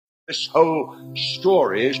This whole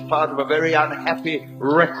story is part of a very unhappy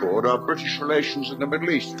record of British relations in the Middle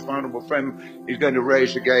East, which my honourable friend is going to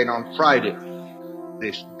raise again on Friday.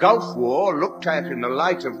 This Gulf War, looked at in the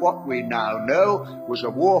light of what we now know, was a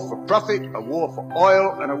war for profit, a war for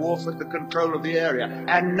oil, and a war for the control of the area.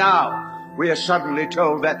 And now we are suddenly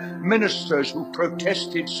told that ministers who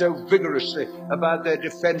protested so vigorously about their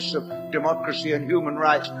defence of democracy and human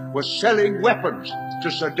rights were selling weapons to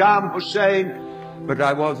Saddam Hussein. But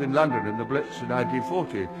I was in London in the Blitz in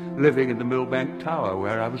 1940, living in the Millbank Tower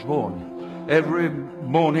where I was born. Every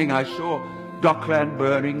morning I saw Dockland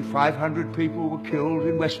burning. 500 people were killed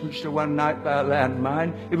in Westminster one night by a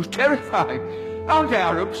landmine. It was terrifying. Aren't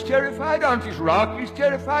Arabs terrified? Aren't Iraqis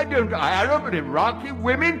terrified? Don't Arab and Iraqi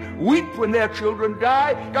women weep when their children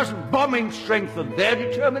die? Doesn't bombing strengthen their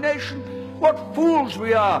determination? What fools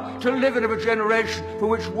we are to live in a generation for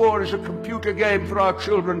which war is a computer game for our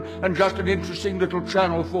children and just an interesting little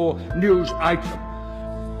Channel 4 news item.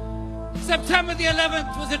 September the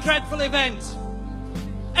 11th was a dreadful event.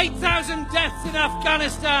 8,000 deaths in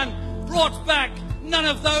Afghanistan brought back none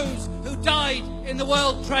of those who died in the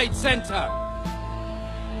World Trade Center.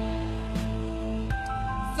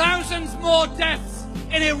 Thousands more deaths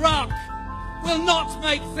in Iraq will not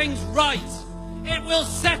make things right. It will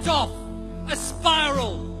set off a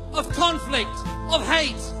spiral of conflict, of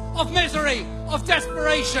hate, of misery, of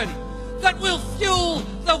desperation that will fuel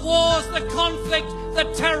the wars, the conflict,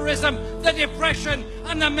 the terrorism, the depression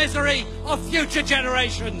and the misery of future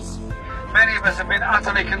generations. Many of us have been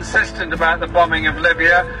utterly consistent about the bombing of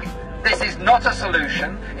Libya. This is not a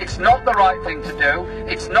solution. It's not the right thing to do.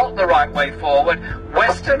 It's not the right way forward.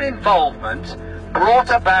 Western involvement brought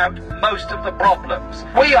about most of the problems.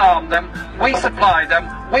 We arm them, we supply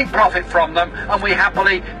them, we profit from them, and we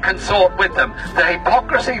happily consort with them. The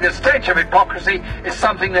hypocrisy, the stench of hypocrisy, is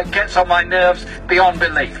something that gets on my nerves beyond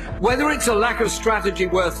belief. Whether it's a lack of strategy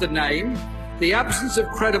worth the name, the absence of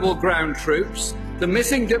credible ground troops, the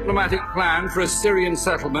missing diplomatic plan for a Syrian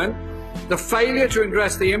settlement, the failure to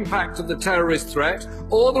address the impact of the terrorist threat,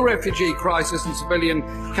 or the refugee crisis and civilian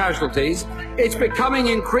casualties, it's becoming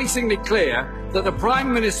increasingly clear that the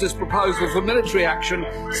Prime Minister's proposals for military action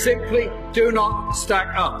simply do not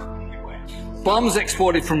stack up. Bombs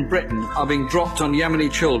exported from Britain are being dropped on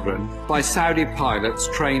Yemeni children by Saudi pilots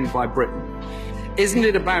trained by Britain. Isn't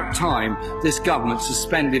it about time this government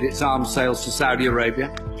suspended its arms sales to Saudi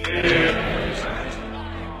Arabia?